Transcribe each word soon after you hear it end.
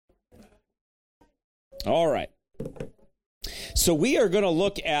All right. So we are going to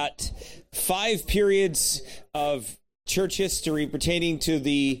look at 5 periods of church history pertaining to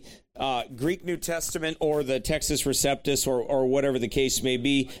the Greek New Testament or the Textus Receptus or whatever the case may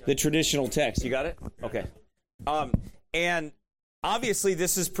be, the traditional text. You got it? Okay. And obviously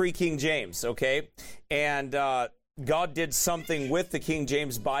this is pre-King James, okay? And God did something with the King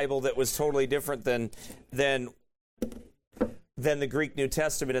James Bible that was totally different than the Greek New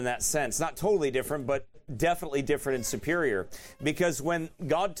Testament in that sense. Not totally different, but definitely different and superior. Because when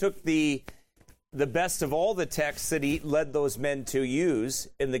God took the best of all the texts that he led those men to use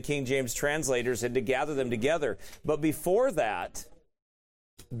in the King James translators and to gather them together. But before that,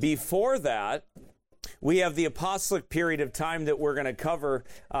 we have the apostolic period of time that we're going to cover,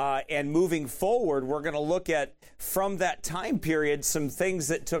 and moving forward, we're going to look at, from that time period, some things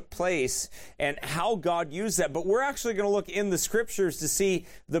that took place and how God used that. But we're actually going to look in the scriptures to see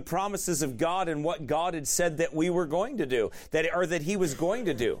the promises of God and what God had said that we were going to do, that he was going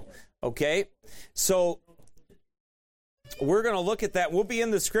to do. Okay? So we're going to look at that. We'll be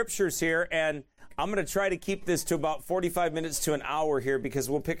in the scriptures here, and I'm going to try to keep this to about 45 minutes to an hour here because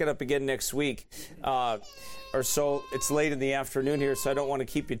we'll pick it up again next week or so. It's late in the afternoon here, so I don't want to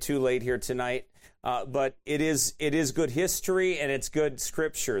keep you too late here tonight. But it is good history and it's good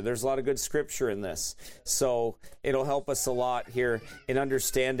scripture. There's a lot of good scripture in this. So it'll help us a lot here in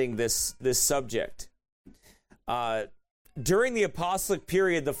understanding this subject. During the apostolic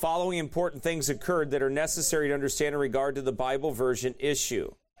period, the following important things occurred that are necessary to understand in regard to the Bible version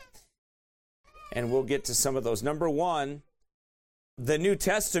issue. And we'll get to some of those. Number one, the New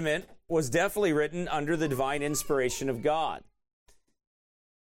Testament was definitely written under the divine inspiration of God.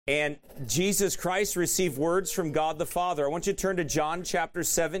 And Jesus Christ received words from God the Father. I want you to turn to John chapter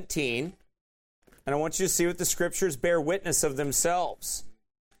 17, and I want you to see what the scriptures bear witness of themselves.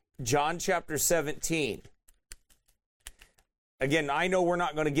 John chapter 17. Again, I know we're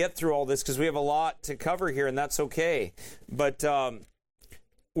not going to get through all this because we have a lot to cover here, and that's okay. But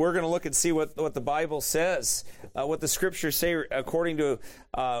we're going to look and see what the Bible says, what the scriptures say according to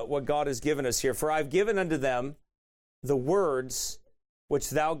what God has given us here. For I've given unto them the words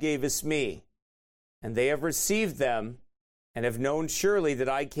which thou gavest me, and they have received them, and have known surely that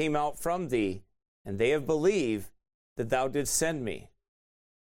I came out from thee, and they have believed that thou didst send me.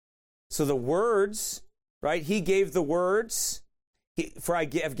 So the words, right? He gave the words. For I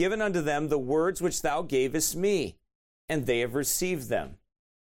have given unto them the words which thou gavest me, and they have received them.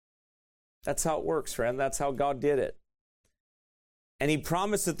 That's how it works, friend. That's how God did it. And he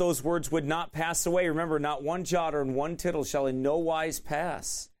promised that those words would not pass away. Remember, not one jot or one tittle shall in no wise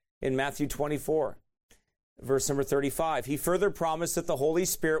pass. In Matthew 24, verse number 35. He further promised that the Holy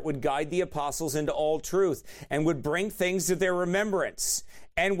Spirit would guide the apostles into all truth and would bring things to their remembrance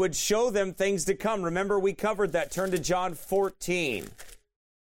and would show them things to come. Remember, we covered that. Turn to John 14.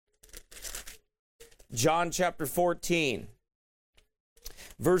 John chapter 14.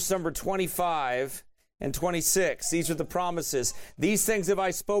 Verse number 25 and 26. These are the promises. These things have I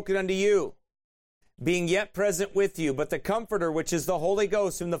spoken unto you, being yet present with you. But the Comforter, which is the Holy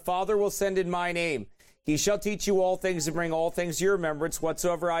Ghost, whom the Father will send in my name, he shall teach you all things and bring all things to your remembrance,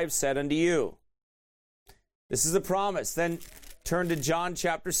 whatsoever I have said unto you. This is the promise. Then turn to John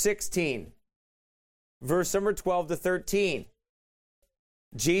chapter 16, verse number 12 to 13.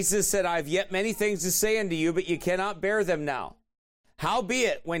 Jesus said, I have yet many things to say unto you, but you cannot bear them now.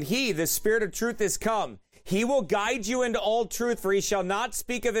 Howbeit, when he, the Spirit of truth, is come, he will guide you into all truth, for he shall not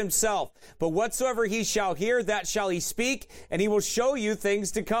speak of himself, but whatsoever he shall hear, that shall he speak, and he will show you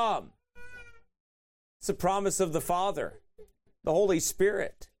things to come. It's a promise of the Father. The Holy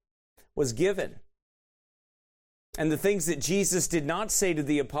Spirit was given. And the things that Jesus did not say to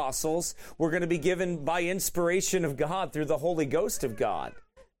the apostles were going to be given by inspiration of God through the Holy Ghost of God.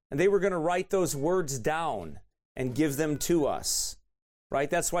 And they were going to write those words down and give them to us. Right?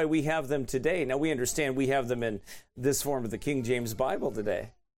 That's why we have them today. Now, we understand we have them in this form of the King James Bible today.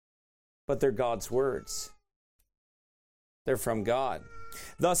 But they're God's words. They're from God.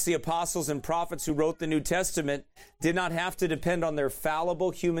 Thus, the apostles and prophets who wrote the New Testament did not have to depend on their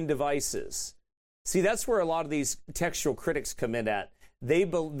fallible human devices. See, that's where a lot of these textual critics come in at. They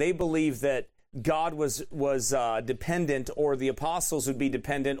believe that God was dependent, or the apostles would be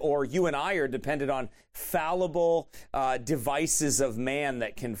dependent, or you and I are dependent on fallible devices of man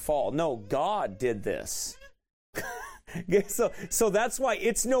that can fall. No, God did this. So that's why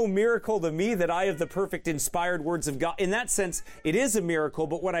it's no miracle to me that I have the perfect inspired words of God. In that sense, it is a miracle,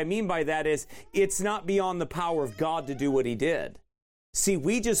 but what I mean by that is it's not beyond the power of God to do what he did. See,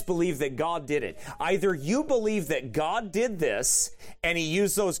 we just believe that God did it. Either you believe that God did this and he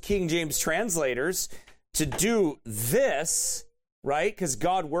used those King James translators to do this, right? Because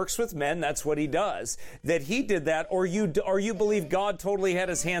God works with men, that's what he does. That he did that, or you believe God totally had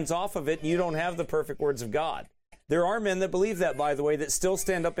his hands off of it and you don't have the perfect words of God. There are men that believe that, by the way, that still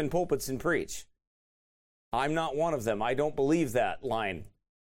stand up in pulpits and preach. I'm not one of them. I don't believe that line.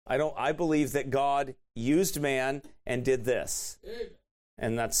 I believe that God used man and did this.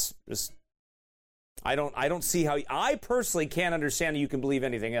 And that's just, I don't see how, I personally can't understand how you can believe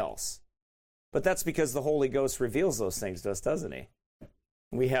anything else. But that's because the Holy Ghost reveals those things to us, doesn't he?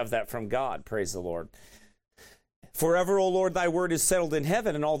 We have that from God, praise the Lord. Forever, O Lord, thy word is settled in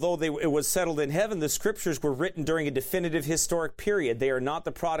heaven. And although it was settled in heaven, the scriptures were written during a definitive historic period. They are not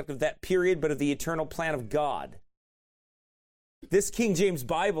the product of that period, but of the eternal plan of God. This King James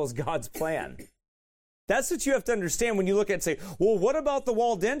Bible is God's plan. That's what you have to understand when you look at it and say, well, what about the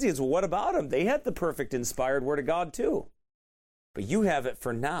Waldensians? Well, what about them? They had the perfect inspired word of God too. But you have it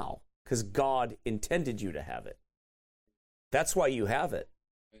for now because God intended you to have it. That's why you have it.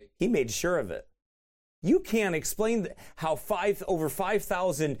 He made sure of it. You can't explain how over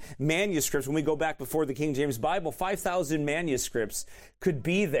 5,000 manuscripts, when we go back before the King James Bible, 5,000 manuscripts could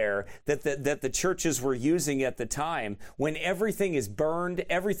be there that the churches were using at the time when everything is burned,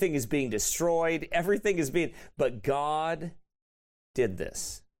 everything is being destroyed, but God did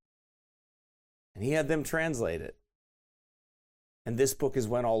this. And he had them translate it. And this book has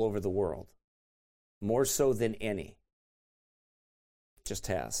went all over the world, more so than any. Just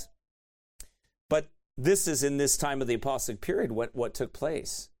has. But this is in this time of the apostolic period what took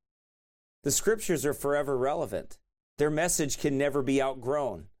place. The scriptures are forever relevant. Their message can never be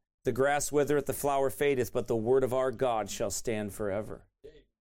outgrown. The grass withereth, the flower fadeth, but the word of our God shall stand forever.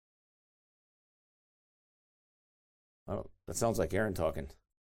 Oh, that sounds like Aaron talking.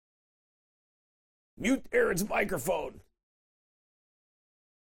 Mute Aaron's microphone.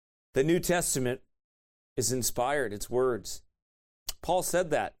 The New Testament is inspired. It's words. Paul said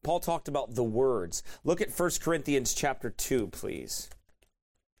that. Paul talked about the words. Look at 1 Corinthians chapter 2, please.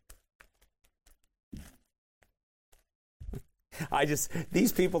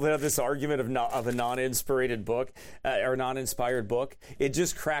 These people that have this argument of a non-inspired book, or non-inspired book, it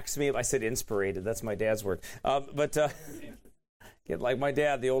just cracks me up. I said inspirated. That's my dad's word. Get like my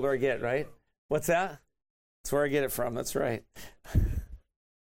dad, the older I get, right? What's that? That's where I get it from. That's right.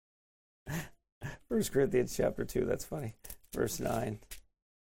 1 Corinthians chapter 2, that's funny. Verse 9.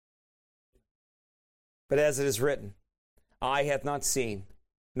 But as it is written, eye hath not seen,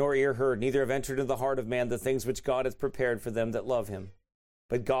 nor ear heard, neither have entered into the heart of man the things which God hath prepared for them that love him.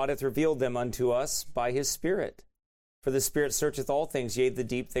 But God hath revealed them unto us by his Spirit. For the Spirit searcheth all things, yea, the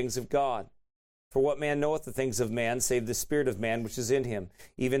deep things of God. For what man knoweth the things of man, save the Spirit of man which is in him?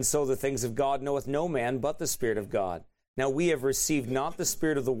 Even so the things of God knoweth no man but the Spirit of God. Now we have received not the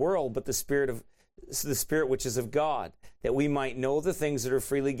spirit of the world, but the Spirit which is of God, that we might know the things that are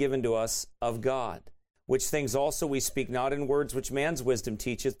freely given to us of God. Which things also we speak not in words which man's wisdom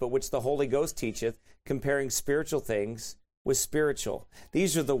teacheth, but which the Holy Ghost teacheth, comparing spiritual things with spiritual.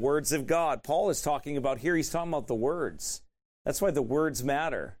 These are the words of God. Paul is talking about here, he's talking about the words. That's why the words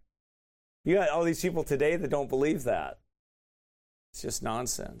matter. You got all these people today that don't believe that. It's just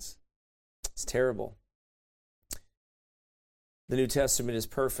nonsense. It's terrible. The New Testament is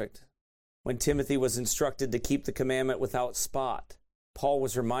perfect. When Timothy was instructed to keep the commandment without spot, Paul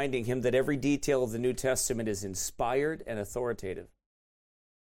was reminding him that every detail of the New Testament is inspired and authoritative.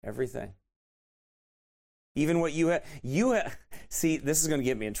 Everything. Even what you have. See, this is going to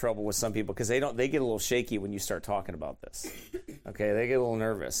get me in trouble with some people because they get a little shaky when you start talking about this. Okay, they get a little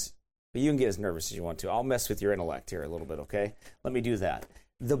nervous. But you can get as nervous as you want to. I'll mess with your intellect here a little bit, okay? Let me do that.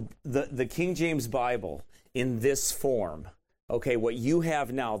 The King James Bible in this form, okay, what you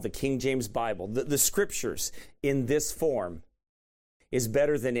have now, the King James Bible, the scriptures in this form is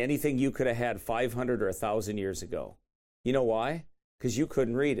better than anything you could have had 500 or 1,000 years ago. You know why? Because you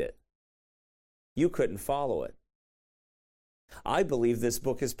couldn't read it. You couldn't follow it. I believe this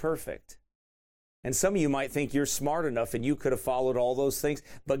book is perfect. And some of you might think you're smart enough and you could have followed all those things,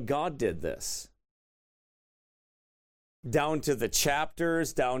 but God did this. Down to the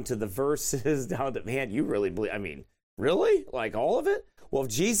chapters, down to the verses, down to, man, you really believe, really? Like all of it? Well, if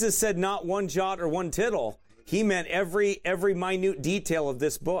Jesus said not one jot or one tittle, he meant every minute detail of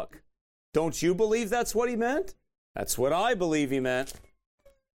this book. Don't you believe that's what he meant? That's what I believe he meant.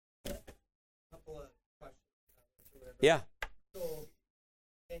 Couple of questions. Yeah. So,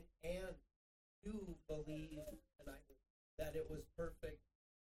 and you believe that it was perfect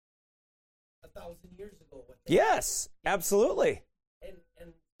 1,000 years ago? Yes, absolutely.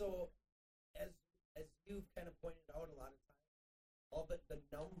 And so, as you kind of pointed out a lot of times, all but the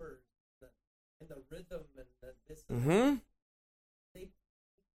numbers and the rhythm Mm-hmm. They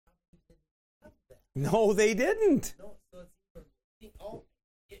probably didn't have that. No, they didn't. No, so it's even, oh,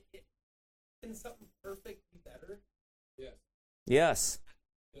 can something perfect be better? Yes. Yes.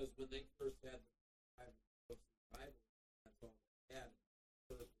 Because when they first had the books of the Bible, that's all they had.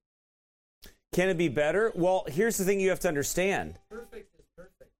 Can it be better? Well, here's the thing you have to understand. Perfect is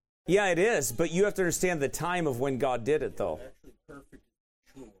perfect. Yeah, it is, but you have to understand the time of when God did it, though. Actually, perfect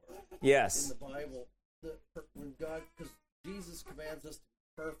is mature. Yes. In the Bible, when God, because Jesus commands us to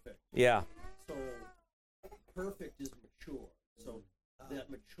be perfect. Yeah. So, perfect is mature. So, that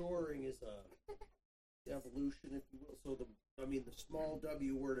maturing is a evolution, if you will. So, the small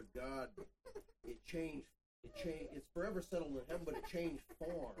W word of God, it changed. It's forever settled in heaven, but it changed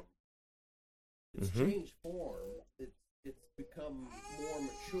form. It's changed form. It's become more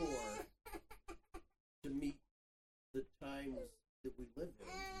mature to meet the times that we live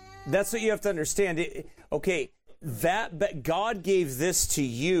in. That's what you have to understand. But God gave this to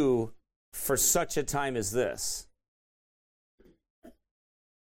you for such a time as this.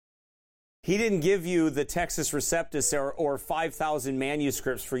 He didn't give you the Textus Receptus or 5,000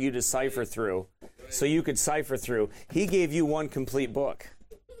 manuscripts for you to cipher through, so you could cipher through. He gave you one complete book.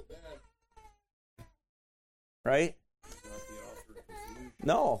 Right?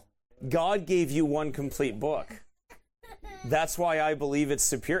 No. God gave you one complete book. That's why I believe it's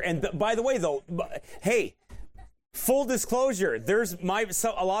superior. And by the way, though, hey, full disclosure,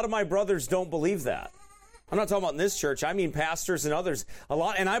 a lot of my brothers don't believe that. I'm not talking about in this church. I mean pastors and others.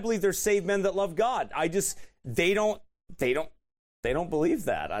 And I believe there's saved men that love God. They don't believe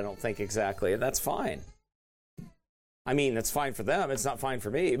that. I don't think exactly, and that's fine. I mean, that's fine for them. It's not fine for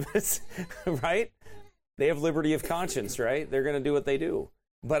me, right? They have liberty of conscience, right? They're going to do what they do.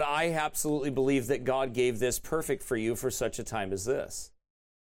 But I absolutely believe that God gave this perfect for you for such a time as this.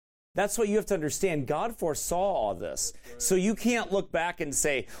 That's what you have to understand. God foresaw all this. So you can't look back and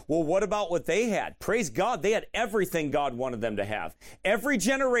say, well, what about what they had? Praise God, they had everything God wanted them to have. Every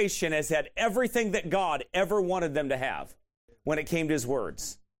generation has had everything that God ever wanted them to have when it came to his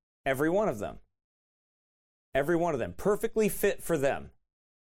words. Every one of them. Every one of them. Perfectly fit for them.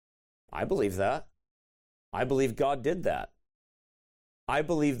 I believe that. I believe God did that. I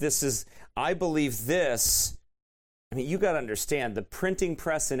believe this. I mean, you got to understand, the printing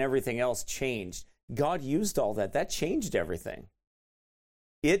press and everything else changed. God used all that. That changed everything.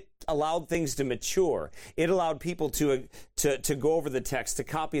 It allowed things to mature. It allowed people to go over the text, to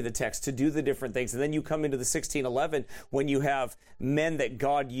copy the text, to do the different things. And then you come into the 1611 when you have men that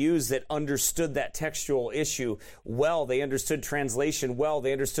God used that understood that textual issue well. They understood translation well.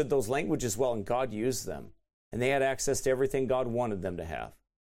 They understood those languages well, and God used them. And they had access to everything God wanted them to have.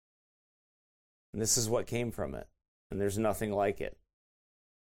 And this is what came from it. And there's nothing like it.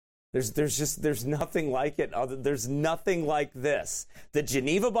 There's nothing like it. There's nothing like this. The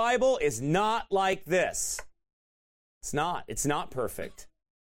Geneva Bible is not like this. It's not. It's not perfect.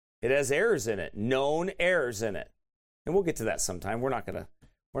 It has errors in it, known errors in it. And we'll get to that sometime. We're not gonna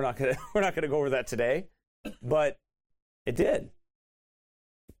go over that today. But it did.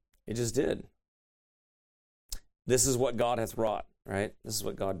 It just did. This is what God hath wrought, right? This is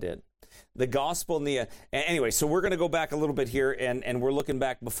what God did. The gospel and the... anyway, so we're going to go back a little bit here, and we're looking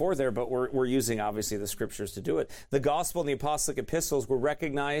back before there, but we're using, obviously, the scriptures to do it. The gospel and the apostolic epistles were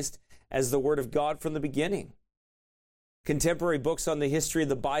recognized as the word of God from the beginning. Contemporary books on the history of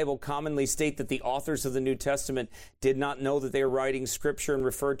the Bible commonly state that the authors of the New Testament did not know that they were writing scripture and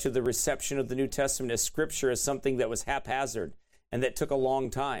referred to the reception of the New Testament as scripture as something that was haphazard and that took a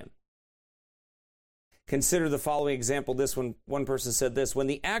long time. Consider the following example. One person said this: when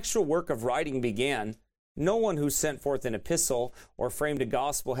the actual work of writing began, no one who sent forth an epistle or framed a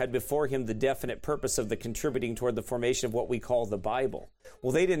gospel had before him the definite purpose of the contributing toward the formation of what we call the Bible.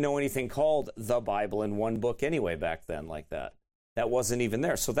 Well, they didn't know anything called the Bible in one book anyway back then like that. That wasn't even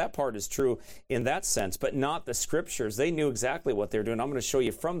there. So that part is true in that sense, but not the scriptures. They knew exactly what they were doing. I'm going to show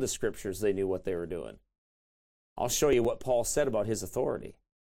you from the scriptures they knew what they were doing. I'll show you what Paul said about his authority.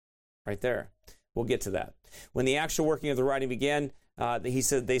 Right there. We'll get to that. When the actual working of the writing began,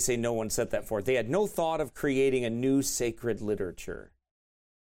 they say no one set that forth. They had no thought of creating a new sacred literature.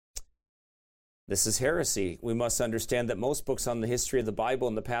 This is heresy. We must understand that most books on the history of the Bible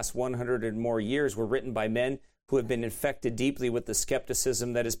in the past 100 and more years were written by men who have been infected deeply with the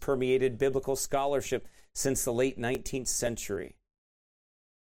skepticism that has permeated biblical scholarship since the late 19th century.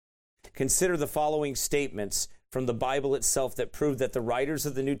 Consider the following statements from the Bible itself that prove that the writers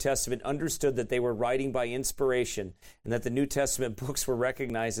of the New Testament understood that they were writing by inspiration and that the New Testament books were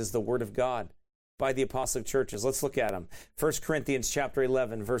recognized as the Word of God by the apostolic churches. Let's look at them. 1 Corinthians chapter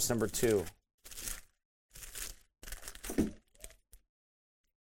 11, verse number 2.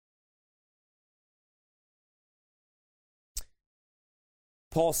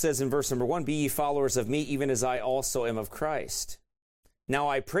 Paul says in verse number 1, be ye followers of me, even as I also am of Christ. Now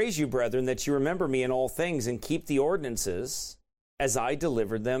I praise you, brethren, that you remember me in all things and keep the ordinances as I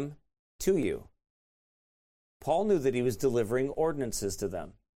delivered them to you. Paul knew that he was delivering ordinances to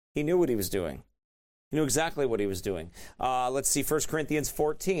them. He knew what he was doing. He knew exactly what he was doing. Let's see 1 Corinthians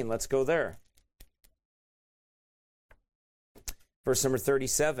 14. Let's go there. Verse number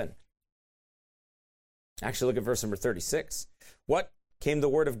 37. Actually, look at verse number 36. What? Came the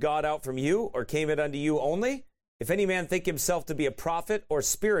word of God out from you, or came it unto you only? If any man think himself to be a prophet or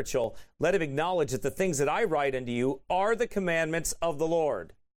spiritual, let him acknowledge that the things that I write unto you are the commandments of the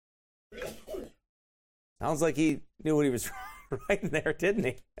Lord. Sounds like he knew what he was writing there, didn't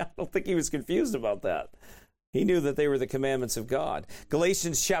he? I don't think he was confused about that. He knew that they were the commandments of God.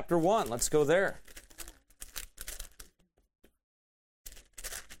 Galatians chapter 1, let's go there.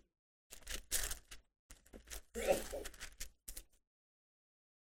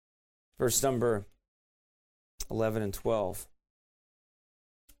 Verse number 11 and 12.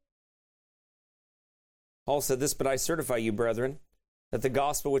 Paul said this, but I certify you, brethren, that the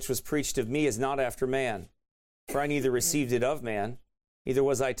gospel which was preached of me is not after man. For I neither received it of man, neither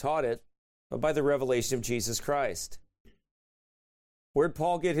was I taught it, but by the revelation of Jesus Christ. Where'd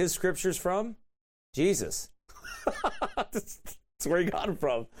Paul get his scriptures from? Jesus. That's where he got them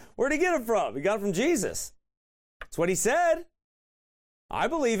from. Where'd he get them from? He got them from Jesus. That's what he said. I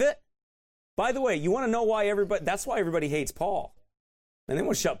believe it. By the way, you want to know why that's why everybody hates Paul. And they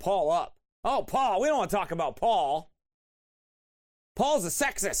want to shut Paul up. Oh, Paul, we don't want to talk about Paul. Paul's a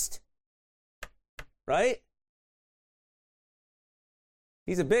sexist. Right?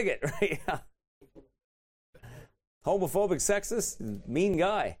 He's a bigot, right? Homophobic, sexist, mean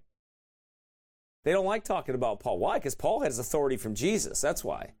guy. They don't like talking about Paul. Why? Because Paul has authority from Jesus. That's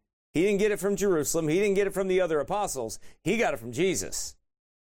why. He didn't get it from Jerusalem. He didn't get it from the other apostles. He got it from Jesus.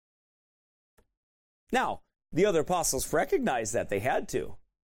 Now, the other apostles recognized that. They had to.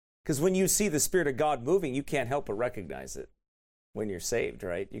 Because when you see the Spirit of God moving, you can't help but recognize it when you're saved,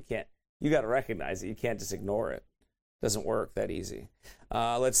 right? You got to recognize it. You can't just ignore it. Doesn't work that easy.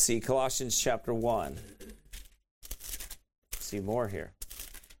 Let's see, Colossians chapter 1. Let's see more here.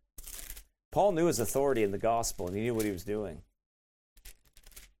 Paul knew his authority in the gospel, and he knew what he was doing.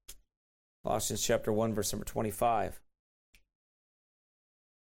 Colossians chapter 1, verse number 25.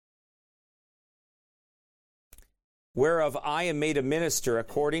 Whereof I am made a minister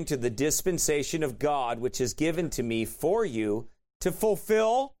according to the dispensation of God, which is given to me for you to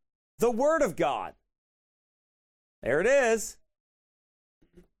fulfill the word of God. There it is.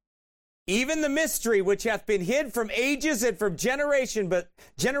 Even the mystery which hath been hid from ages and from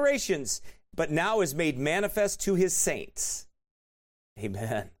generations, but now is made manifest to his saints.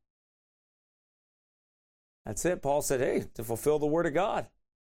 Amen. That's it. Paul said, hey, to fulfill the word of God.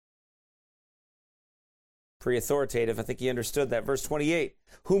 Pretty authoritative. I think he understood that. Verse 28,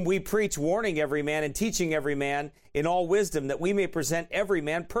 whom we preach, warning every man and teaching every man in all wisdom, that we may present every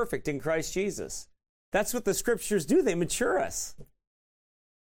man perfect in Christ Jesus. That's what the scriptures do. They mature us.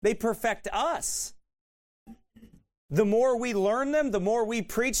 They perfect us. The more we learn them, the more we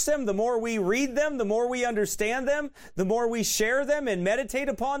preach them, the more we read them, the more we understand them, the more we share them and meditate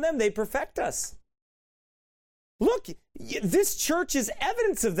upon them, they perfect us. Look, this church is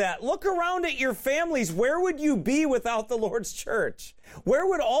evidence of that. Look around at your families. Where would you be without the Lord's church? Where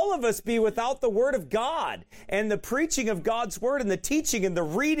would all of us be without the Word of God and the preaching of God's Word and the teaching and the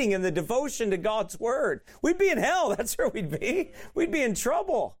reading and the devotion to God's Word? We'd be in hell. That's where we'd be. We'd be in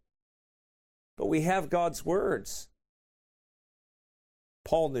trouble. But we have God's words.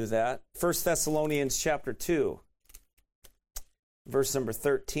 Paul knew that. 1 Thessalonians chapter 2, verse number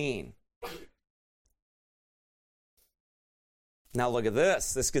 13. Now look at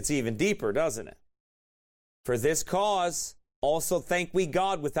this. This gets even deeper, doesn't it? For this cause also thank we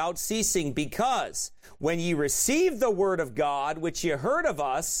God without ceasing, because when ye received the word of God, which ye heard of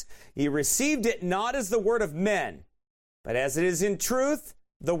us, ye received it not as the word of men, but as it is in truth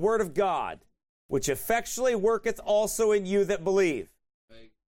the word of God, which effectually worketh also in you that believe.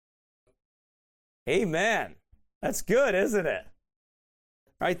 Amen. That's good, isn't it?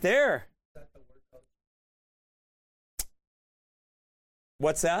 Right there.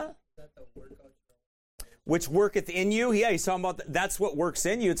 What's that? Which worketh in you? Yeah, he's talking about that's what works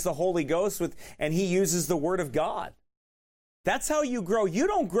in you. It's the Holy Ghost, and he uses the Word of God. That's how you grow. You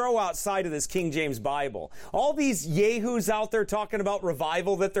don't grow outside of this King James Bible. All these yahoos out there talking about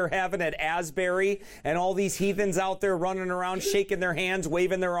revival that they're having at Asbury, and all these heathens out there running around shaking their hands,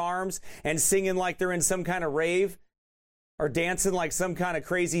 waving their arms, and singing like they're in some kind of rave, or dancing like some kind of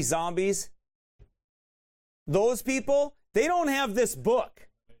crazy zombies. Those people, They don't have this book.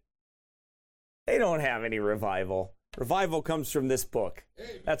 They don't have any revival. Revival comes from this book.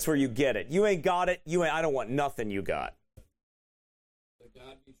 That's where you get it. You ain't got it. I don't want nothing you got. Let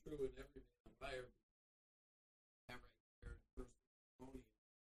God be true in every man. Fire. That right there in First Thessalonians.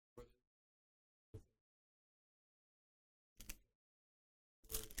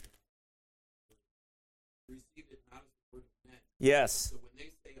 Receive it not as the word of men. Yes. So when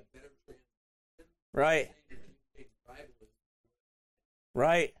they say a better translation, Right. the King James Bible is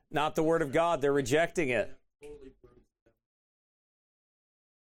Right. Not the word of God. They're rejecting it. totally proves them.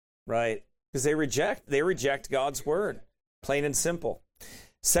 Right. Because they reject God's word. Plain and simple.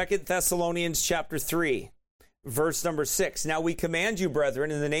 2 Thessalonians chapter 3, verse number 6. Now we command you,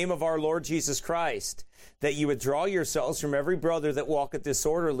 brethren, in the name of our Lord Jesus Christ, that you withdraw yourselves from every brother that walketh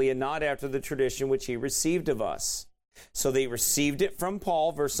disorderly and not after the tradition which he received of us. So they received it from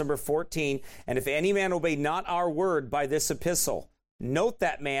Paul, verse number 14. And if any man obey not our word by this epistle, note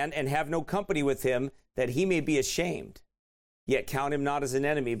that man and have no company with him, that he may be ashamed. Yet count him not as an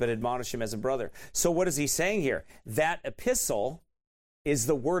enemy, but admonish him as a brother. So what is he saying here? That epistle is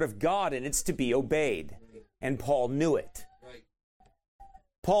the word of God, and it's to be obeyed. And Paul knew it. Right.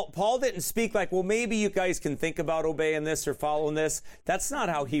 Paul didn't speak like, well, maybe you guys can think about obeying this or following this. That's not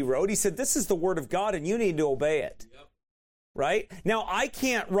how he wrote. He said, this is the word of God, and you need to obey it. Yep. Right? Now, I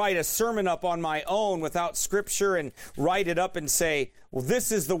can't write a sermon up on my own without scripture and write it up and say, well,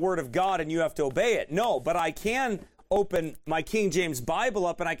 this is the word of God, and you have to obey it. No, but I can open my King James Bible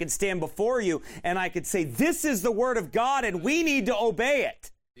up and I can stand before you and I could say, this is the word of God and we need to obey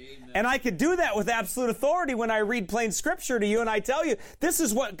it. Amen. And I could do that with absolute authority when I read plain scripture to you and I tell you, this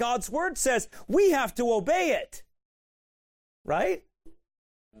is what God's word says. We have to obey it. Right?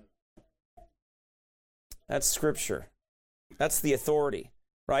 That's scripture. That's the authority.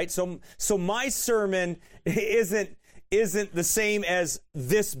 Right? So my sermon isn't the same as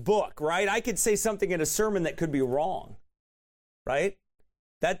this book, right? I could say something in a sermon that could be wrong, right?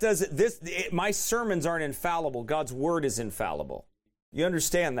 My sermons aren't infallible. God's word is infallible. You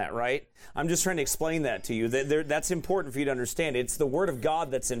understand that, right? I'm just trying to explain that to you. That's important for you to understand. It's the word of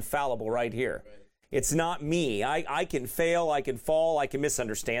God that's infallible right here. It's not me. I can fail, I can fall, I can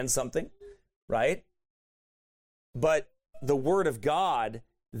misunderstand something, right? But the word of God,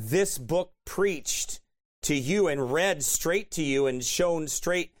 this book preached to you and read straight to you and shown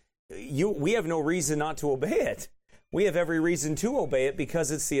straight, we have no reason not to obey it. We have every reason to obey it because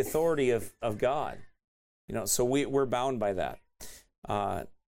it's the authority of God. So we're bound by that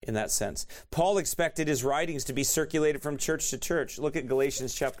in that sense. Paul expected his writings to be circulated from church to church. Look at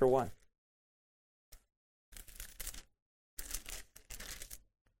Galatians chapter 1.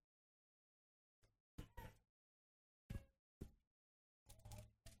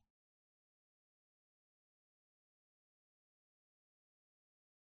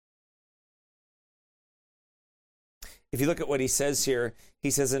 If you look at what he says here,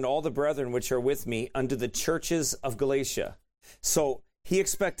 he says, and all the brethren which are with me unto the churches of Galatia. So he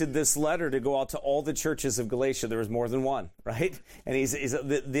expected this letter to go out to all the churches of Galatia. There was more than one, right? And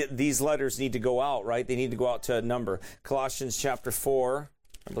these letters need to go out, right? They need to go out to a number. Colossians chapter 4,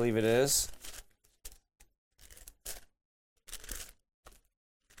 I believe it is.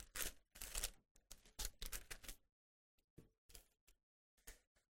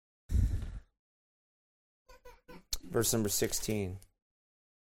 Verse number 16.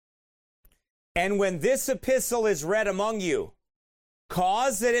 And when this epistle is read among you,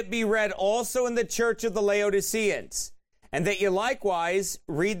 cause that it be read also in the church of the Laodiceans, and that you likewise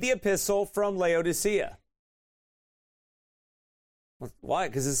read the epistle from Laodicea. Why?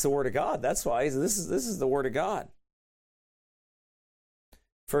 Because it's the word of God. That's why. This is the word of God.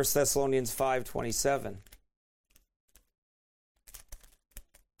 1 Thessalonians 5:27.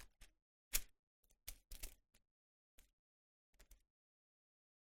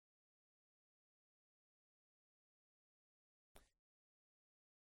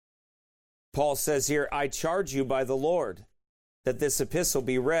 Paul says here, I charge you by the Lord that this epistle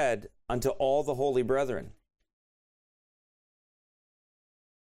be read unto all the holy brethren.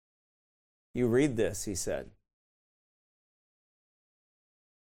 You read this, he said.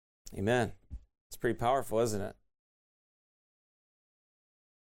 Amen. It's pretty powerful, isn't it?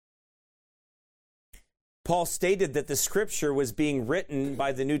 Paul stated that the scripture was being written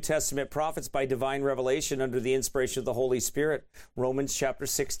by the New Testament prophets by divine revelation under the inspiration of the Holy Spirit. Romans chapter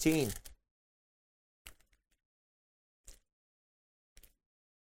 16.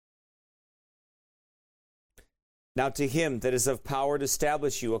 Now to him that is of power to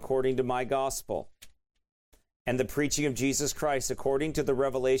establish you according to my gospel, and the preaching of Jesus Christ according to the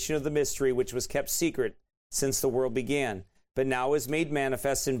revelation of the mystery which was kept secret since the world began, but now is made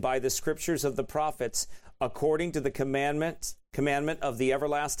manifest and by the scriptures of the prophets, according to the commandment of the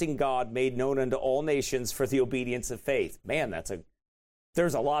everlasting God, made known unto all nations for the obedience of faith. Man,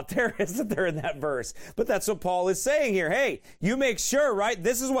 there's a lot there, isn't there, in that verse? But that's what Paul is saying here. Hey, you make sure, right?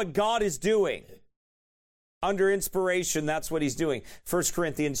 This is what God is doing. Under inspiration, that's what he's doing. 1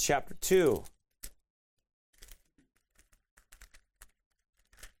 Corinthians chapter 2.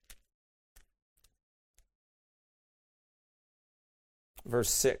 Verse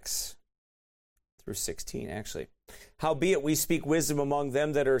 6 through 16, actually. Howbeit we speak wisdom among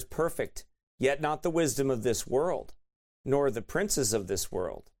them that are perfect, yet not the wisdom of this world, nor the princes of this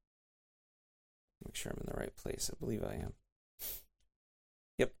world. Make sure I'm in the right place. I believe I am.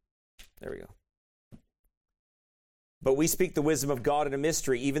 Yep, there we go. But we speak the wisdom of God in a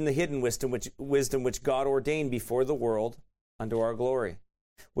mystery, even the hidden wisdom which God ordained before the world unto our glory,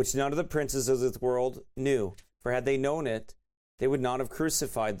 which none of the princes of this world knew. For had they known it, they would not have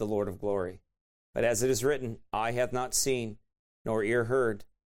crucified the Lord of glory. But as it is written, eye hath not seen, nor ear heard,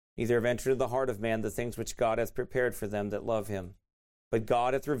 neither have entered into the heart of man the things which God hath prepared for them that love him. But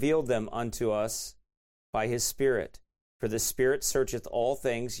God hath revealed them unto us by his Spirit. For the Spirit searcheth all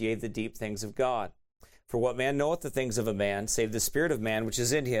things, yea, the deep things of God. For what man knoweth the things of a man, save the spirit of man which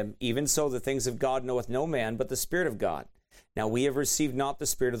is in him? Even so the things of God knoweth no man, but the Spirit of God. Now we have received not the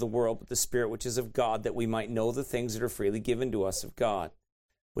spirit of the world, but the Spirit which is of God, that we might know the things that are freely given to us of God.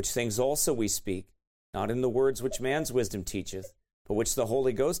 Which things also we speak, not in the words which man's wisdom teacheth, but which the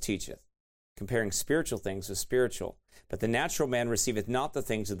Holy Ghost teacheth, comparing spiritual things with spiritual. But the natural man receiveth not the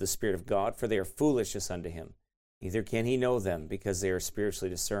things of the Spirit of God, for they are foolishness unto him. Neither can he know them, because they are spiritually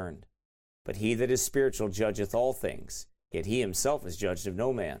discerned. But he that is spiritual judgeth all things, yet he himself is judged of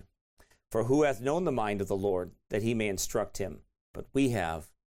no man. For who hath known the mind of the Lord, that he may instruct him? But we have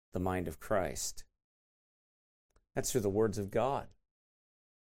the mind of Christ. That's through the words of God.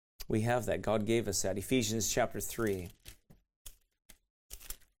 We have that. God gave us that. Ephesians chapter 3.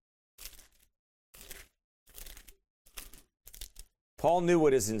 Paul knew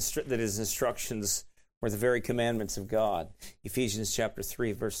that his instructions were the very commandments of God. Ephesians chapter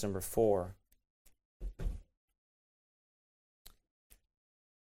 3, verse number 4.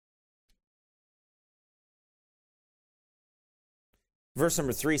 Verse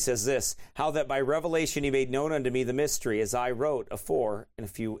number 3 says this, how that by revelation he made known unto me the mystery, as I wrote afore in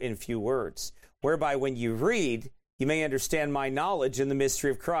few words, whereby when you read, you may understand my knowledge in the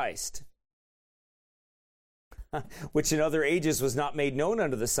mystery of Christ, which in other ages was not made known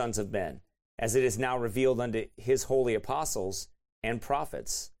unto the sons of men, as it is now revealed unto his holy apostles and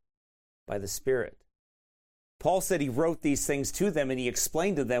prophets by the Spirit. Paul said he wrote these things to them, and he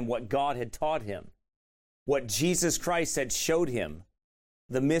explained to them what God had taught him, what Jesus Christ had showed him,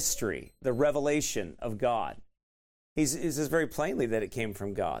 the mystery, the revelation of God. He says very plainly that it came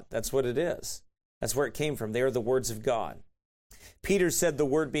from God. That's what it is. That's where it came from. They are the words of God. Peter said the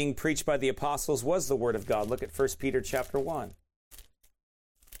word being preached by the apostles was the word of God. Look at 1 Peter chapter 1.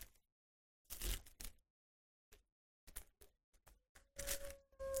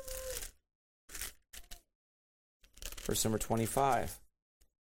 Verse number 25.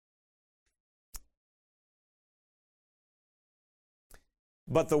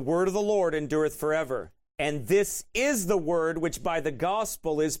 But the word of the Lord endureth forever. And this is the word which by the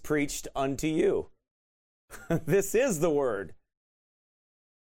gospel is preached unto you. This is the word.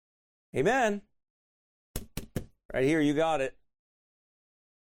 Amen. Right here, you got it.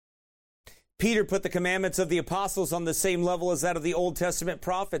 Peter put the commandments of the apostles on the same level as that of the Old Testament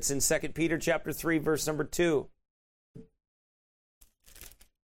prophets in 2 Peter chapter 3, verse number 2.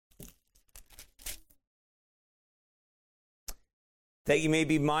 That you may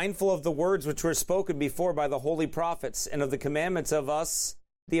be mindful of the words which were spoken before by the holy prophets, and of the commandments of us,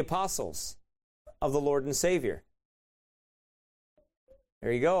 the apostles of the Lord and Savior.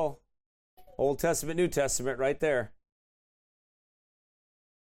 There you go. Old Testament, New Testament, right there.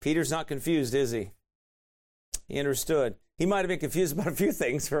 Peter's not confused, is he? He understood. He might have been confused about a few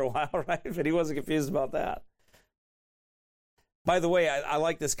things for a while, right? But he wasn't confused about that. By the way, I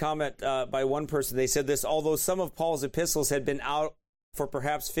like this comment by one person. They said this, although some of Paul's epistles had been out for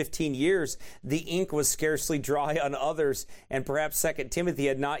perhaps 15 years, the ink was scarcely dry on others, and perhaps 2 Timothy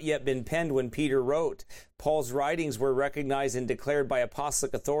had not yet been penned when Peter wrote. Paul's writings were recognized and declared by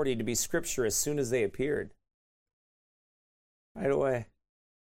apostolic authority to be scripture as soon as they appeared. Right away.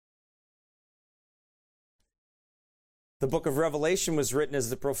 The book of Revelation was written as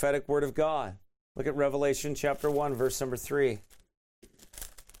the prophetic word of God. Look at Revelation chapter 1, verse number 3.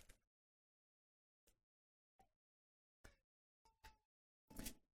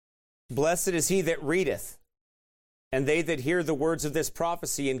 Blessed is he that readeth, and they that hear the words of this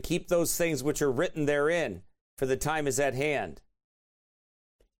prophecy and keep those things which are written therein, for the time is at hand.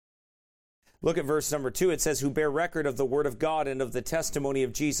 Look at verse number 2. It says, who bear record of the word of God and of the testimony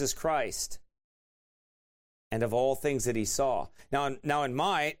of Jesus Christ, and of all things that he saw. Now in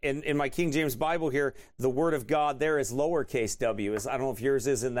my King James Bible here, the word of God there is lowercase w. I don't know if yours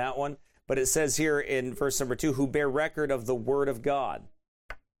is in that one, but it says here in verse number 2, who bear record of the word of God.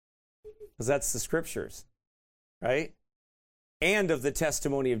 Because that's the scriptures, right? And of the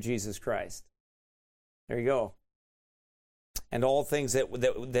testimony of Jesus Christ. There you go. And all things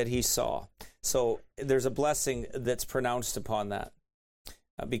that he saw. So there's a blessing that's pronounced upon that.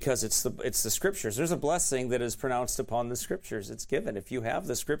 Because it's the scriptures. There's a blessing that is pronounced upon the scriptures. It's given. If you have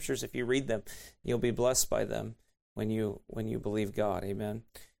the scriptures, if you read them, you'll be blessed by them when you believe God. Amen.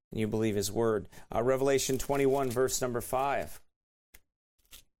 And you believe his word. Revelation 21, verse number 5.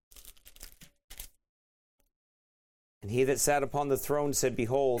 And he that sat upon the throne said,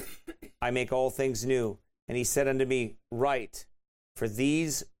 behold, I make all things new. And he said unto me, write, for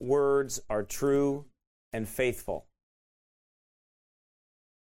these words are true and faithful.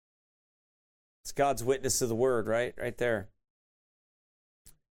 It's God's witness to the word, right? Right there.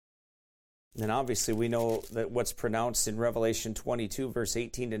 And then obviously we know that what's pronounced in Revelation 22, verse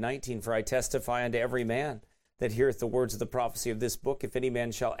 18 to 19, for I testify unto every man that heareth the words of the prophecy of this book, if any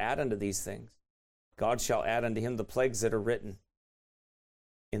man shall add unto these things, God shall add unto him the plagues that are written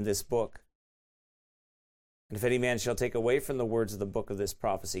in this book. And if any man shall take away from the words of the book of this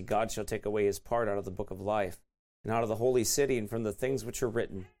prophecy, God shall take away his part out of the book of life, and out of the holy city, and from the things which are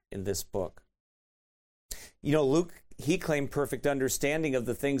written in this book. You know, Luke, he claimed perfect understanding of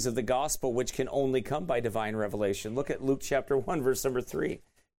the things of the gospel, which can only come by divine revelation. Look at Luke chapter 1, verse number 3.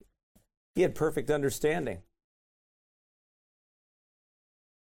 He had perfect understanding.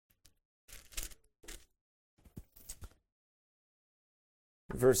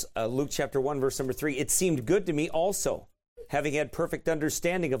 Luke chapter 1, verse number 3. It seemed good to me also, having had perfect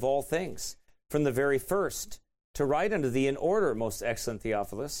understanding of all things, from the very first, to write unto thee in order, most excellent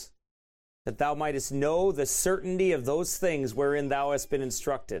Theophilus, that thou mightest know the certainty of those things wherein thou hast been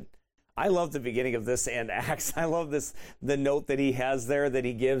instructed. I love the beginning of this and Acts. I love the note that he has there that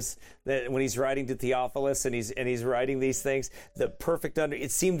he gives that when he's writing to Theophilus and he's writing these things.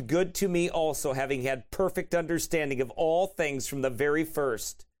 It seemed good to me also, having had perfect understanding of all things from the very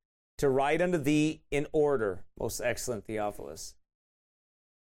first, to write unto thee in order, most excellent Theophilus.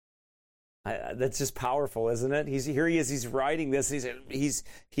 That's just powerful, isn't it? Here he is. He's writing this.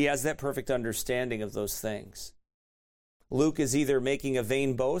 He has that perfect understanding of those things. Luke is either making a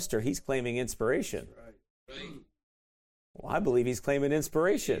vain boast or he's claiming inspiration. Right. Well, I believe he's claiming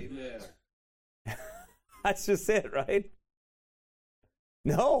inspiration. That's just it, right?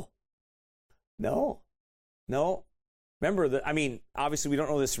 No. Remember that. I mean, obviously we don't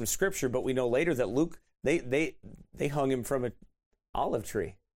know this from Scripture, but we know later that Luke they hung him from an olive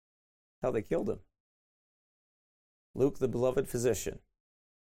tree. How they killed him. Luke, the beloved physician.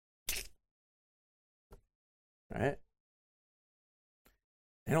 Right?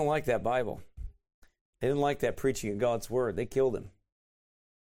 They don't like that Bible. They didn't like that preaching of God's word. They killed him.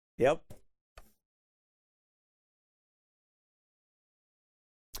 Yep.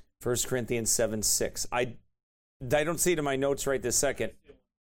 1 Corinthians 7:6. I don't see it in my notes right this second.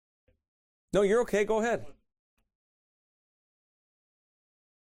 No, you're okay. Go ahead.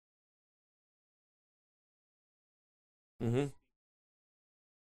 Mm-hmm.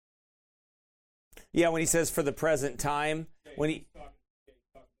 Yeah, when he says for the present time, when he...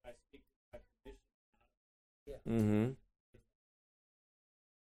 Mm-hmm.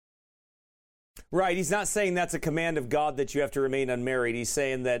 Right, he's not saying that's a command of God that you have to remain unmarried. He's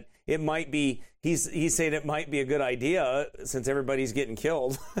saying that it might be, he's saying it might be a good idea, since everybody's getting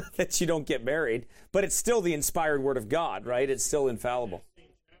killed, that you don't get married. But it's still the inspired word of God, right? It's still infallible.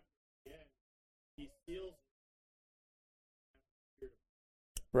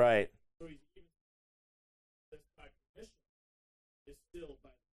 Right.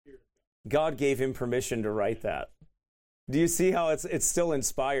 God gave him permission to write that. Do you see how it's still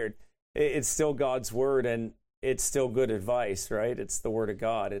inspired? It's still God's word, and it's still good advice, right? It's the word of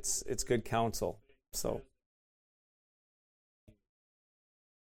God. It's good counsel. So,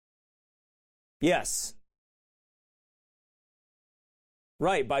 yes.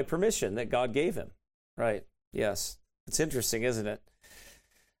 Right, by permission that God gave him. Right, yes. It's interesting, isn't it?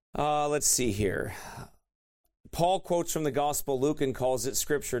 Let's see here. Paul quotes from the Gospel Luke and calls it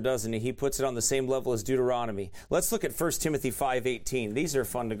Scripture, doesn't he? He puts it on the same level as Deuteronomy. Let's look at 1 Timothy 5:18. These are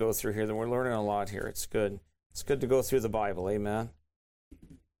fun to go through here. We're learning a lot here. It's good. It's good to go through the Bible. Amen.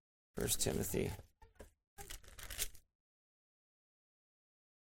 1 Timothy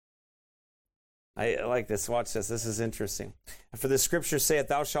I like this. Watch this. This is interesting. For the scripture saith,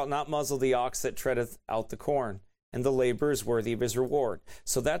 thou shalt not muzzle the ox that treadeth out the corn, and the laborer is worthy of his reward.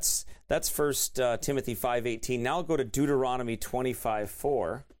 So that's 1 Timothy 5:18. Now I'll go to Deuteronomy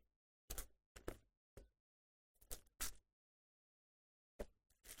 25:4.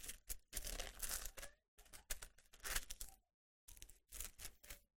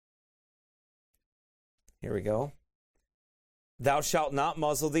 Here we go. Thou shalt not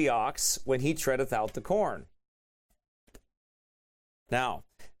muzzle the ox when he treadeth out the corn. Now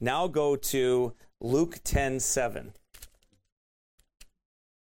go to Luke 10:7.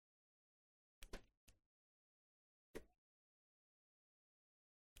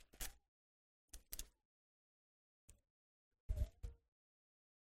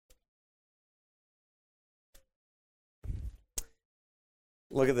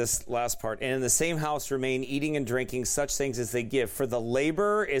 Look at this last part. And in the same house remain eating and drinking such things as they give, for the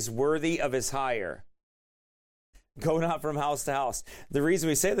laborer is worthy of his hire. Go not from house to house. The reason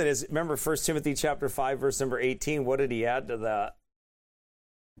we say that is, remember 1 Timothy chapter 5, verse number 18. What did he add to that?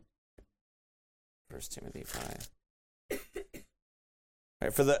 1 Timothy 5.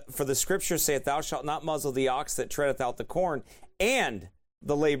 Right, for the scripture saith, thou shalt not muzzle the ox that treadeth out the corn, and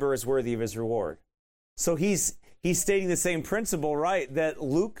the laborer is worthy of his reward. So he's stating the same principle, right, that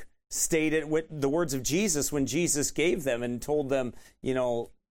Luke stated with the words of Jesus when Jesus gave them and told them,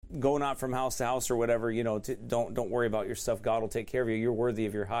 go not from house to house or whatever, don't worry about your stuff. God will take care of you. You're worthy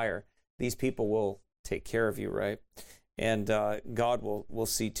of your hire. These people will take care of you, right? And God will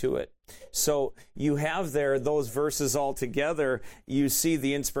see to it. So you have there those verses all together. You see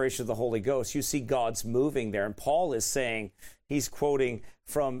the inspiration of the Holy Ghost. You see God's moving there. And Paul is saying, he's quoting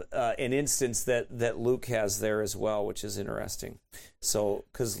from an instance that Luke has there as well, which is interesting. So,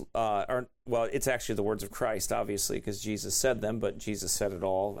 it's actually the words of Christ, obviously, because Jesus said them, but Jesus said it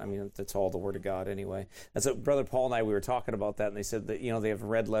all. I mean, that's all the Word of God anyway. That's what Brother Paul and I, we were talking about that, and they said that, they have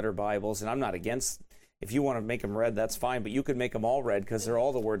red letter Bibles, and I'm not against. If you want to make them red, that's fine, but you could make them all red because they're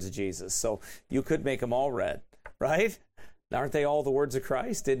all the words of Jesus. So you could make them all red, right? Aren't they all the words of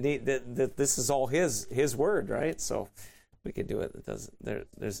Christ? That this is all His word, right? So we could do it. It doesn't.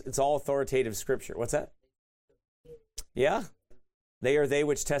 It's all authoritative Scripture. What's that? Yeah, they are they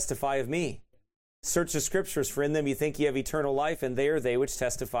which testify of me. Search the Scriptures, for in them you think you have eternal life, and they are they which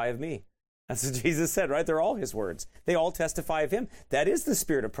testify of me. That's what Jesus said, right? They're all His words. They all testify of Him. That is the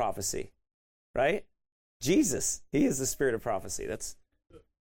spirit of prophecy, right? Jesus, He is the spirit of prophecy. That's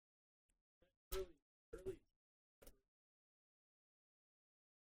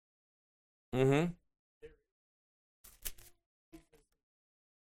mm-hmm.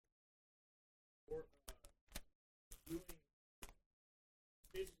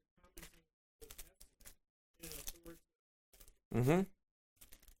 Mm-hmm.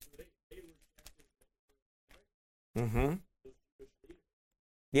 Mm-hmm.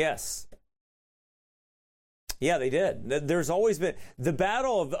 Yes. Yeah, they did. There's always been the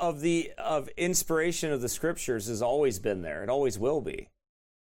battle of inspiration of the Scriptures has always been there. It always will be.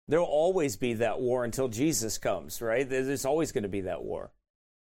 There will always be that war until Jesus comes, right? There's always going to be that war.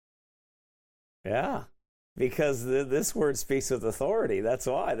 Yeah, because this word speaks with authority. That's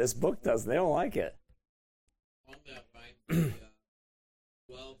why this book doesn't. They don't like it. On that line,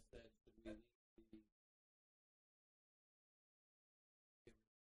 12 said,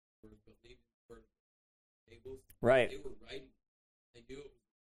 right. They were writing. They knew it was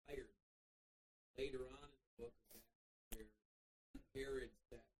inspired. Later on in the book of Acts, where Herod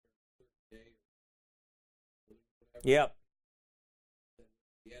sat there a certain day, or whatever. Yep.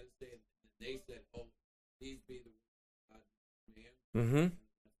 He had to say, and they said, "Oh, these be the words of God, man." Mm-hmm. And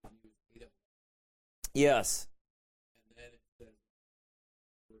that's when he was made up. Yes. And then it says,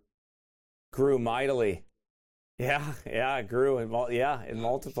 grew mightily. Yeah, it grew and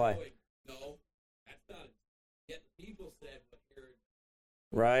multiplied. No, that's not. Yet the people said what Herod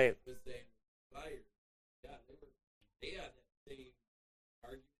Right. was saying was fire. Yeah, they had that same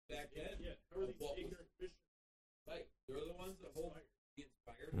argument back then. Yeah, how are these ignorant Christians? Right, they're the ones that hold the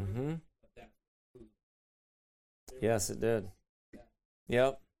inspired. Mm-hmm. But that's true. Yes, it did.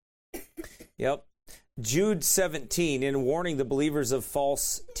 Yep. Jude 17, in warning the believers of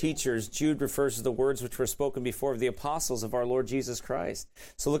false teachers, Jude refers to the words which were spoken before of the apostles of our Lord Jesus Christ.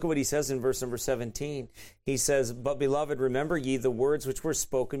 So look at what he says in verse number 17. He says, "But beloved, remember ye the words which were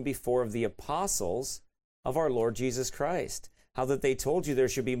spoken before of the apostles of our Lord Jesus Christ, how that they told you there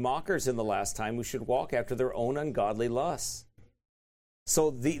should be mockers in the last time who should walk after their own ungodly lusts." So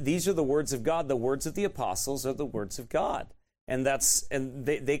these are the words of God. The words of the apostles are the words of God. And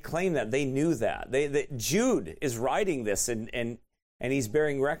they claim that. They knew that. Jude is writing this, and and he's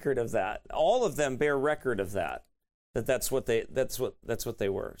bearing record of that. All of them bear record of that. That's what they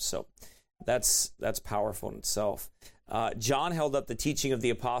were. So that's powerful in itself. John held up the teaching of the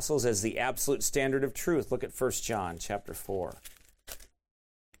apostles as the absolute standard of truth. Look at 1 John chapter 4.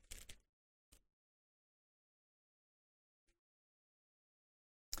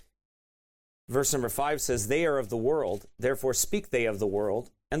 Verse number 5 says, "They are of the world, therefore speak they of the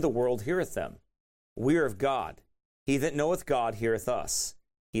world, and the world heareth them. We are of God. He that knoweth God heareth us.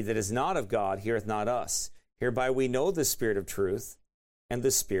 He that is not of God heareth not us. Hereby we know the spirit of truth and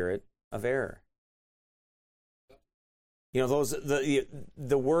the spirit of error." You know,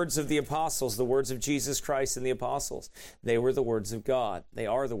 the words of the apostles, the words of Jesus Christ and the apostles, they were the words of God. They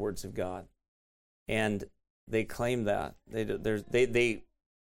are the words of God. And they claim that. They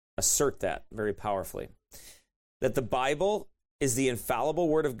assert that very powerfully. That the Bible is the infallible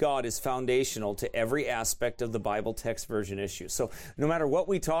Word of God is foundational to every aspect of the Bible text version issue. So no matter what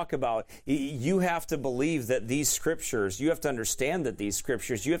we talk about, you have to believe that these scriptures, you have to understand that these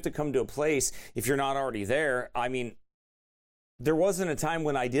scriptures, you have to come to a place, if you're not already there, I mean, there wasn't a time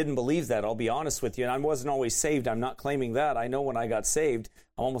when I didn't believe that, I'll be honest with you, and I wasn't always saved. I'm not claiming that. I know when I got saved,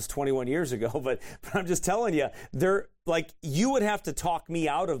 almost 21 years ago, but I'm just telling you, you would have to talk me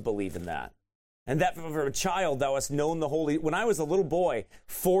out of believing that. And that for a child that was known the Holy, when I was a little boy,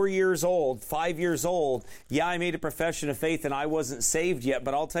 4 years old, 5 years old, yeah, I made a profession of faith and I wasn't saved yet,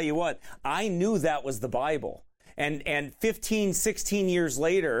 but I'll tell you what, I knew that was the Bible. And 15, 16 years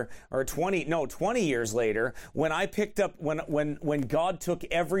later, or 20 years later, when I picked up, when God took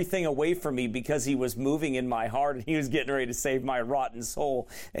everything away from me because he was moving in my heart and he was getting ready to save my rotten soul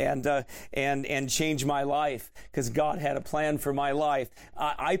and change my life because God had a plan for my life,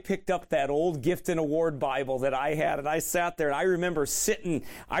 I picked up that old Gift and Award Bible that I had and I sat there and I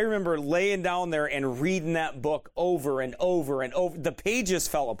remember laying down there and reading that book over and over and over. The pages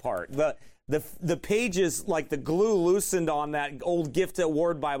fell apart. The pages, like the glue loosened on that old Gift and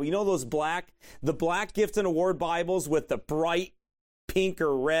Award Bible. You know those black Gift and Award Bibles with the bright pink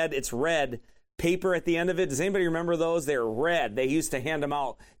or red, it's red, paper at the end of it? Does anybody remember those? They're red. They used to hand them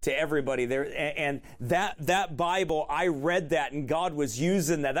out to everybody there. And that Bible, I read that and God was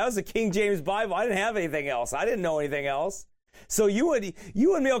using that. That was a King James Bible. I didn't have anything else. I didn't know anything else. So you and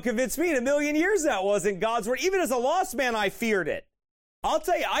me will convince me in a million years that wasn't God's word. Even as a lost man, I feared it. I'll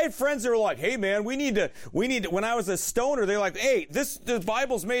tell you, I had friends that were like, "Hey man, we need to, when I was a stoner, they're like, "Hey, the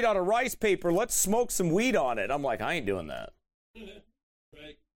Bible's made out of rice paper. Let's smoke some weed on it." I'm like, I ain't doing that.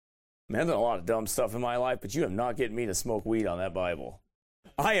 Right. Man, I've done a lot of dumb stuff in my life, but you have not getting me to smoke weed on that Bible.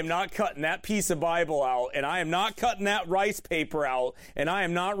 I am not cutting that piece of Bible out, and I am not cutting that rice paper out, and I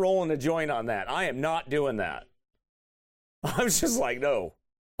am not rolling a joint on that. I am not doing that. I was just like, no,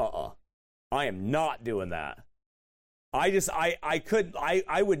 I am not doing that. I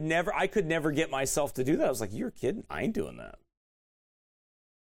could never get myself to do that. I was like, you're kidding? I ain't doing that.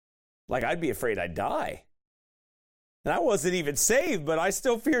 Like, I'd be afraid I'd die. And I wasn't even saved, but I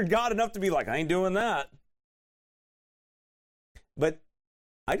still feared God enough to be like, I ain't doing that. But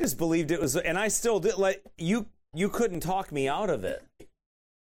I just believed it was, and I still did, like, you couldn't talk me out of it.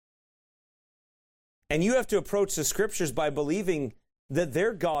 And you have to approach the scriptures by believing that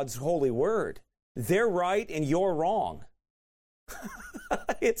they're God's holy word. They're right and you're wrong.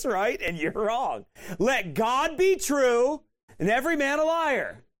 It's right and you're wrong. Let God be true and every man a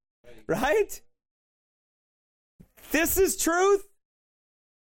liar. Right? This is truth.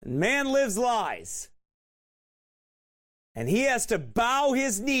 And man lives lies. And he has to bow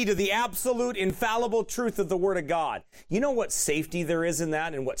his knee to the absolute infallible truth of the Word of God. You know what safety there is in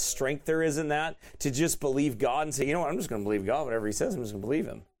that and what strength there is in that? To just believe God and say, you know what, I'm just going to believe God. Whatever he says, I'm just going to believe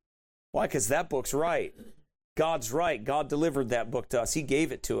him. Why? Because that book's right. God's right. God delivered that book to us. He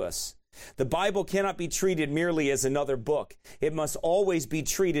gave it to us. The Bible cannot be treated merely as another book. It must always be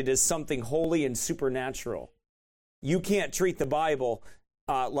treated as something holy and supernatural. You can't treat the Bible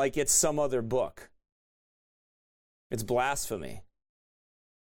like it's some other book. It's blasphemy.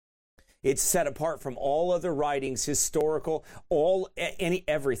 It's set apart from all other writings, historical,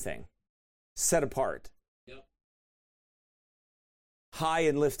 everything. Set apart. Yep. High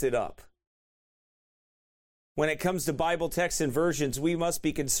and lifted up. When it comes to Bible texts and versions, we must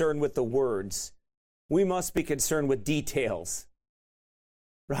be concerned with the words. We must be concerned with details.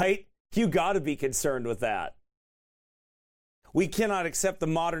 Right? You got to be concerned with that. We cannot accept the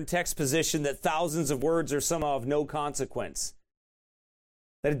modern text position that thousands of words are somehow of no consequence.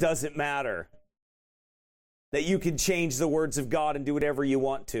 That it doesn't matter. That you can change the words of God and do whatever you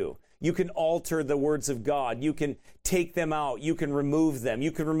want to. You can alter the words of God. You can take them out. You can remove them.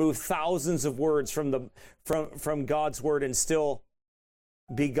 You can remove thousands of words from God's word and still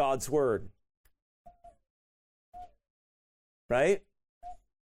be God's word. Right?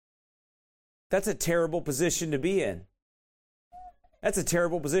 That's a terrible position to be in. That's a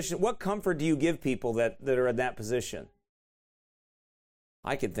terrible position. What comfort do you give people that are in that position?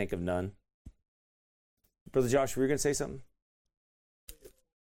 I can think of none. Brother Josh, were you going to say something?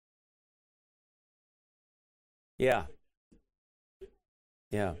 Yeah.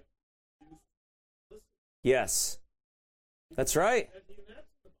 Yeah. Yes. That's right.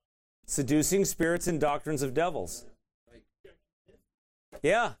 Seducing spirits and doctrines of devils.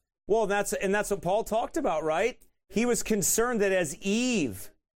 Yeah. Well, that's what Paul talked about, right? He was concerned that as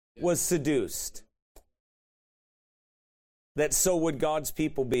Eve was seduced, that so would God's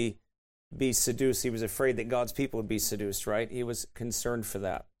people be seduced. He was afraid that God's people would be seduced, right? He was concerned for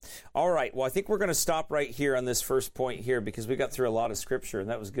that. All right. Well, I think we're going to stop right here on this first point here because we got through a lot of scripture, and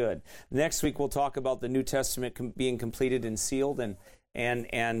that was good. Next week, we'll talk about the New Testament being completed and sealed and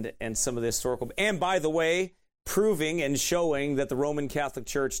some of the historical. And by the way, proving and showing that the Roman Catholic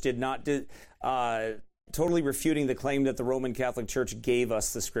Church did not totally refuting the claim that the Roman Catholic Church gave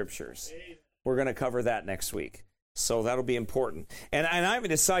us the scriptures. We're going to cover that next week. So that'll be important. And I haven't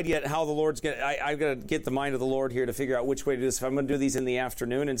decided yet how the Lord's going to... I've got to get the mind of the Lord here to figure out which way to do this. If I'm going to do these in the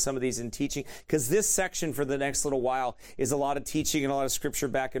afternoon and some of these in teaching. Because this section for the next little while is a lot of teaching and a lot of scripture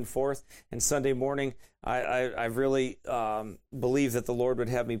back and forth. And Sunday morning, I really believe that the Lord would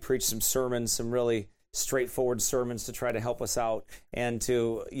have me preach some sermons, some really straightforward sermons to try to help us out and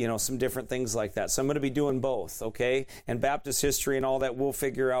to, some different things like that. So I'm going to be doing both, okay? And Baptist history and all that, we'll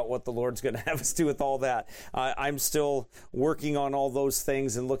figure out what the Lord's going to have us do with all that. I'm still working on all those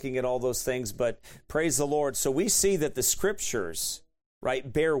things and looking at all those things, but praise the Lord. So we see that the scriptures,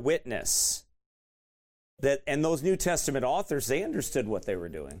 right, bear witness that, and those New Testament authors, they understood what they were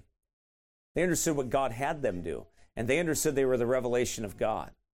doing. They understood what God had them do, and they understood they were the revelation of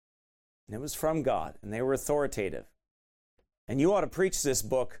God. And it was from God, and they were authoritative. And you ought to preach this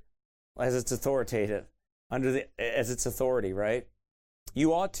book as it's authoritative, as its authority, right?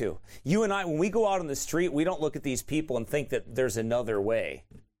 You ought to. You and I, when we go out on the street, we don't look at these people and think that there's another way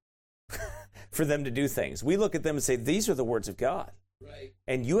for them to do things. We look at them and say, these are the words of God. Right.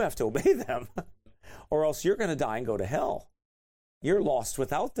 And you have to obey them, or else you're going to die and go to hell. You're lost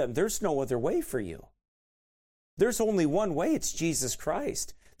without them. There's no other way for you. There's only one way. It's Jesus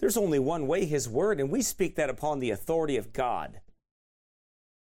Christ. There's only one way, His Word, and we speak that upon the authority of God.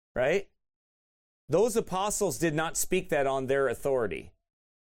 Right? Those apostles did not speak that on their authority.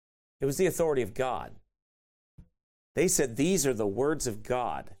 It was the authority of God. They said, these are the words of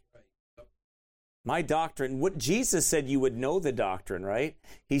God. My doctrine, what Jesus said, you would know the doctrine, right?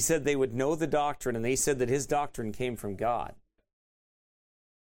 He said they would know the doctrine, and they said that His doctrine came from God.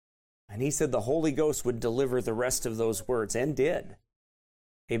 And He said the Holy Ghost would deliver the rest of those words, and did.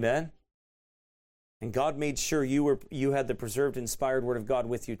 Amen? And God made sure you had the preserved, inspired Word of God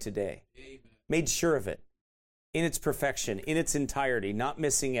with you today. Amen. Made sure of it. In its perfection, in its entirety, not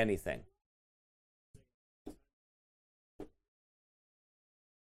missing anything.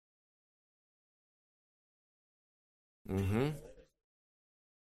 Mm-hmm.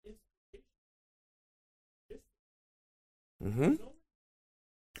 Mm-hmm.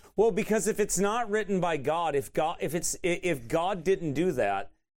 Well, because if it's not written by God, if God didn't do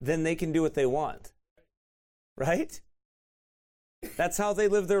that, then they can do what they want. Right? That's how they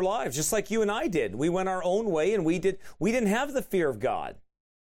live their lives, just like you and I did. We went our own way, and we didn't have the fear of God.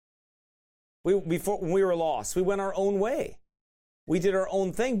 Before, when we were lost, we went our own way. We did our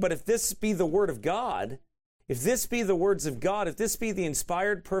own thing. But if this be the Word of God, if this be the words of God, if this be the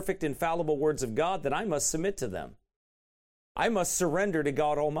inspired, perfect, infallible words of God, then I must submit to them. I must surrender to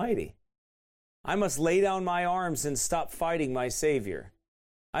God Almighty. I must lay down my arms and stop fighting my Savior.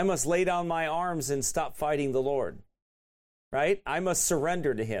 I must lay down my arms and stop fighting the Lord. Right? I must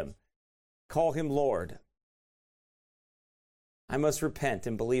surrender to Him. Call Him Lord. I must repent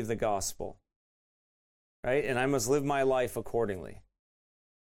and believe the gospel. Right? And I must live my life accordingly.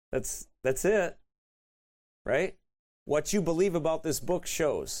 That's it. Right? What you believe about this book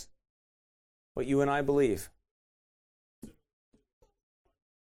shows what you and I believe.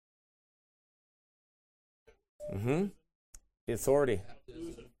 Mm-hmm. The authority.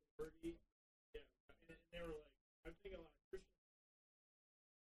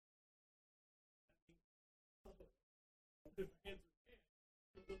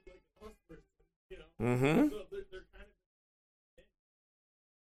 Mm-hmm.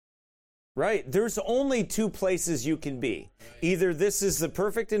 Right. There's only two places you can be. Either this is the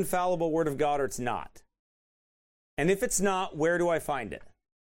perfect, infallible Word of God, or it's not. And if it's not, where do I find it?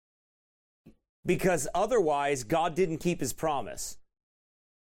 Because otherwise, God didn't keep His promise.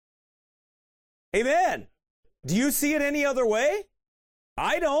 Amen. Do you see it any other way?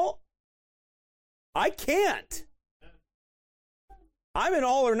 I don't. I can't. I'm an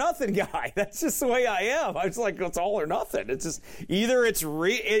all or nothing guy. That's just the way I am. I was like, it's all or nothing. It's just either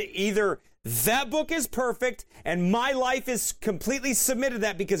either that book is perfect and my life is completely submitted to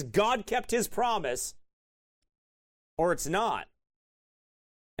that because God kept his promise, or it's not.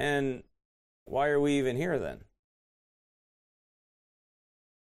 And why are we even here then?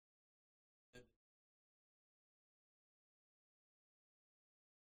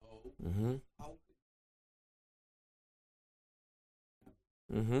 Mm-hmm.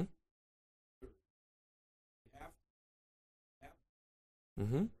 Mm-hmm.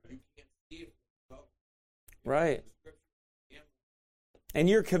 Mm-hmm. Right. And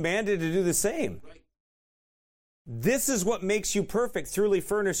you're commanded to do the same. This is what makes you perfect, thoroughly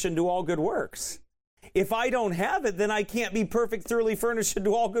furnished, and do all good works. If I don't have it, then I can't be perfect, thoroughly furnished, and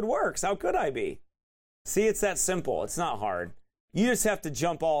do all good works. How could I be? See, it's that simple. It's not hard. You just have to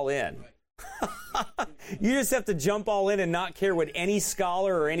jump all in. You just have to jump all in and not care what any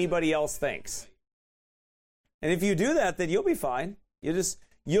scholar or anybody else thinks. And if you do that, then you'll be fine. You'll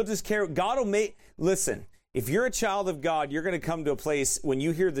just care. God will make, listen, if you're a child of God, you're going to come to a place when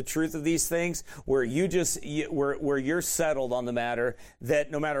you hear the truth of these things where where you're settled on the matter,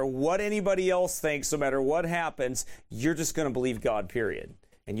 that no matter what anybody else thinks, no matter what happens, you're just going to believe God, period.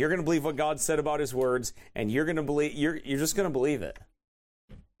 And you're going to believe what God said about his words, and you're just going to believe it.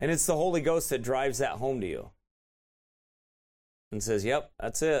 And it's the Holy Ghost that drives that home to you and says, yep,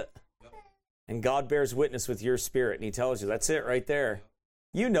 that's it. And God bears witness with your spirit, and he tells you, that's it right there.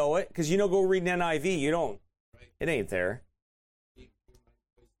 You know it, because go read an NIV. You don't. It ain't there.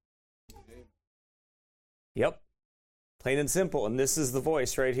 Yep. Plain and simple. And this is the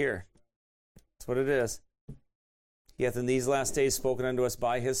voice right here. That's what it is. He hath in these last days spoken unto us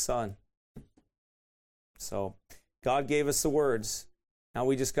by his Son. So, God gave us the words. Now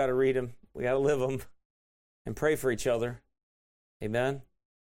we just got to read them. We got to live them and pray for each other. Amen.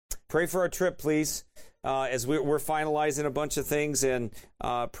 Pray for our trip, please, as we're finalizing a bunch of things and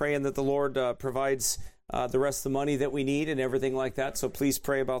praying that the Lord provides the rest of the money that we need and everything like that. So please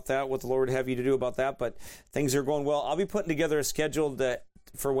pray about that, what the Lord would have you to do about that. But things are going well. I'll be putting together a schedule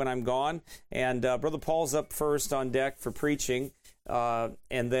for when I'm gone. And Brother Paul's up first on deck for preaching. And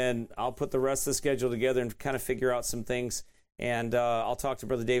then I'll put the rest of the schedule together and kind of figure out some things. And I'll talk to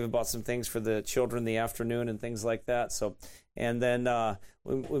Brother David about some things for the children in the afternoon and things like that. So, and then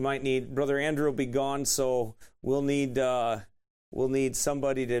we might need, Brother Andrew will be gone, so we'll need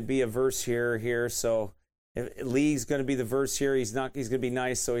somebody to be a verse here. So if Lee's going to be the verse here. He's going to be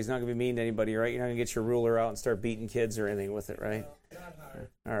nice, so he's not going to be mean to anybody, right? You're not going to get your ruler out and start beating kids or anything with it, right?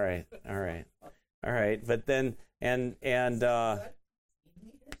 All right. But then and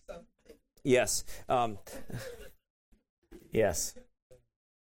yes. Yes.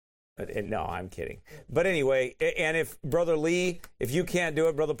 But no, I'm kidding. But anyway, and if Brother Lee, if you can't do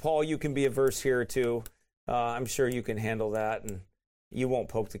it, Brother Paul, you can be a verse here too. I'm sure you can handle that, and you won't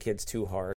poke the kids too hard.